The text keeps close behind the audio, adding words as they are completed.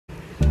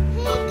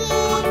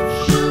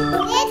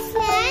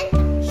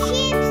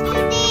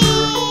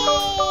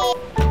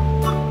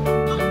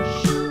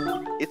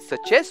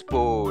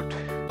chessboard.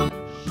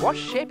 What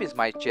shape is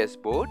my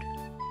chessboard?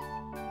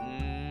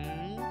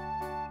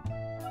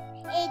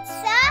 It's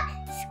a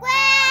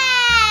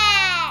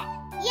square!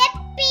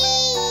 Yippee!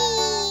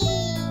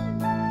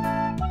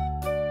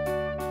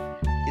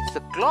 It's a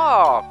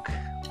clock.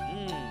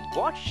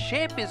 What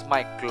shape is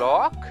my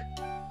clock?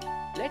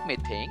 Let me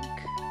think.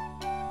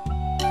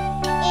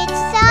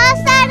 It's a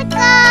circle!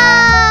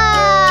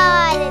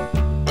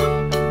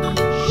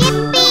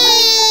 Yippee!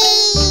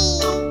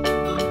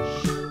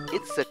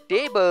 It's a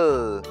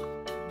table.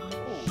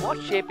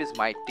 What shape is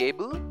my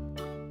table?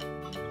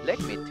 Let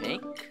me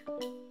think.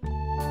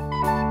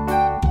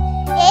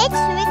 It's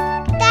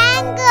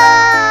rectangle!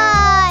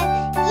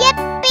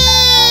 Yippee!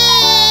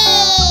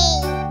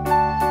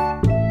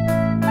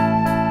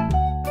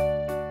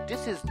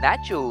 This is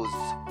Nachos.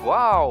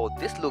 Wow,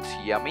 this looks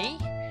yummy.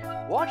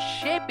 What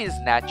shape is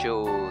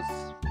Nachos?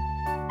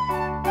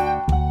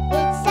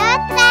 It's a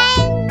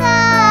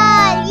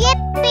triangle!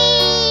 Yippee!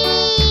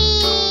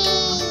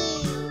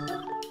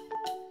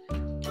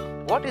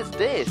 What is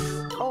this?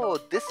 Oh,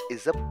 this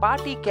is a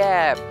party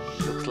cap.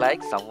 Looks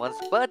like someone's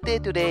birthday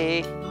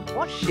today.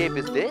 What shape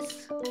is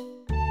this?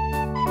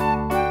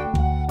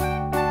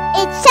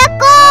 It's a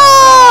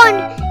cone!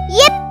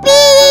 Yippee!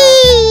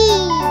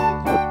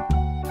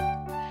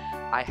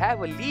 I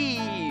have a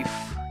leaf.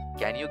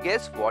 Can you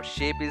guess what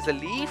shape is a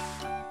leaf?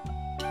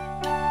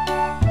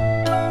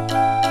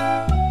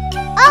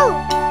 Oh,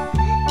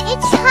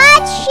 it's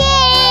heart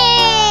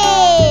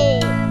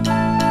shape!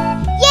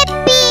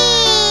 Yippee!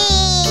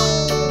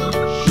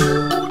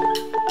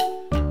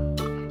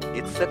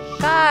 It's a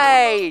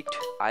kite.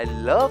 I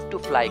love to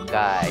fly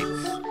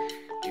kites.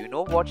 Do you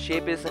know what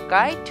shape is a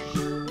kite?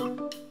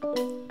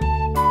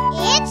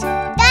 It's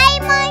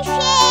diamond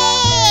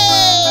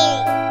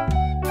shape!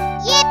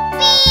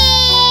 Yippee!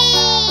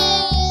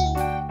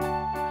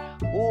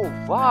 Oh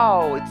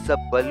wow, it's a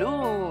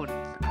balloon.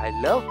 I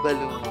love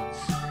balloons.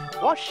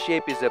 What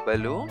shape is a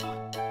balloon?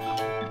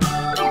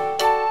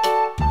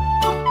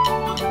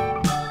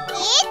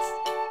 It's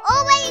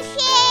oval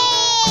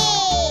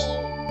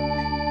shape!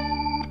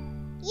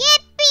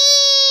 Yippee!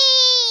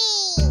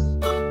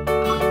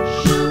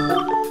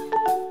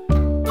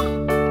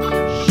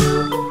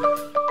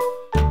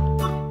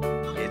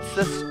 It's a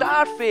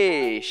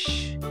starfish.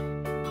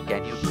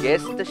 Can you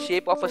guess the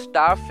shape of a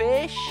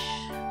starfish?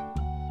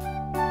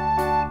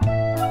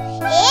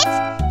 It's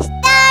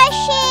star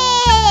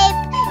shape!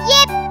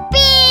 Yippee!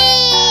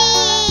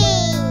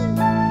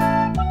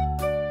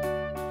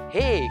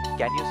 Hey,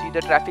 can you see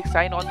the traffic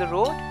sign on the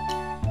road?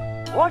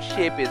 What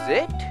shape is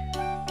it?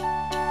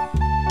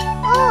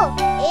 Oh,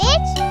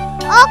 it's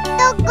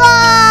octagon!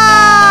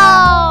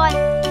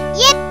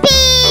 Yippee!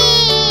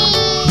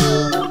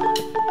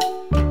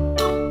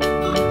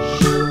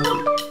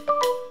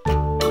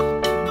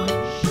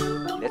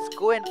 Let's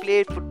go and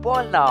play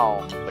football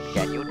now. But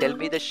can you tell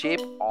me the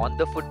shape on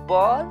the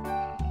football?